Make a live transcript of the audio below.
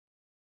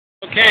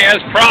Okay, as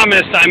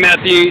promised, I'm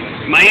at the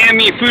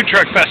Miami Food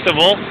Truck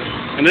Festival,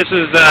 and this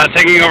is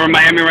taking over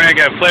Miami where I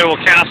got inflatable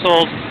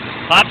castles,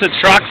 lots of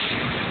trucks,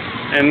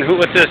 and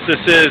what this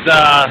is,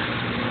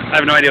 I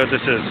have no idea what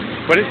this is.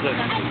 What is this?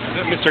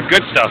 Mr.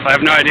 Good Stuff. I have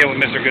no idea what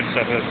Mr. Good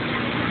Stuff is.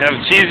 We have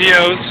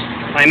Cheesios,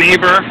 my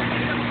neighbor,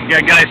 we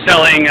got guys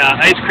selling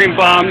ice cream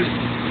bombs,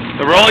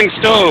 the Rolling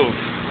Stove.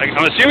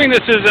 I'm assuming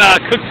this is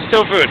cooked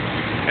stove food,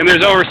 and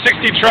there's over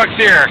 60 trucks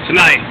here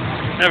tonight.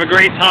 Have a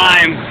great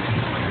time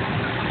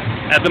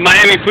at the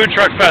Miami Food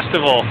Truck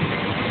Festival.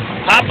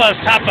 Tapas.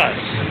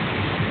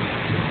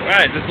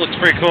 Alright, this looks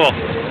pretty cool.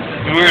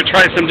 And we're going to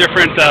try some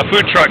different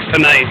food trucks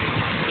tonight.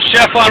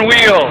 Chef on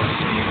Wheels.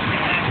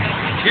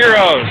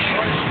 Heroes.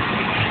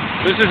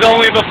 This is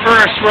only the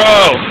first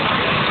row.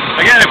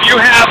 Again, if you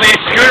have a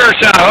scooter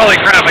shop, holy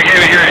crap, I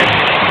can't even hear you.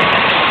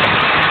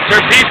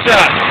 Sir Pizza.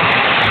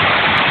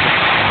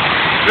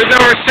 There's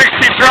over 60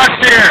 trucks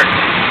here.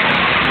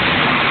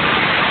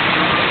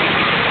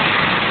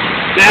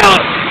 Now,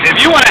 if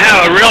you want to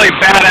have a really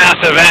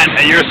badass event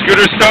at your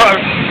scooter store,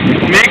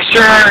 make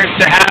sure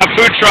to have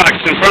food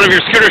trucks in front of your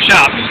scooter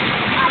shop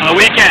on the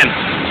weekend.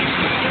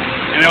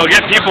 And it'll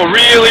get people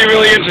really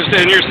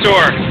interested in your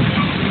store.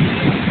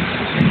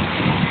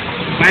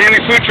 Miami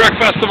Food Truck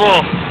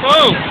Festival.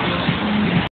 Whoa!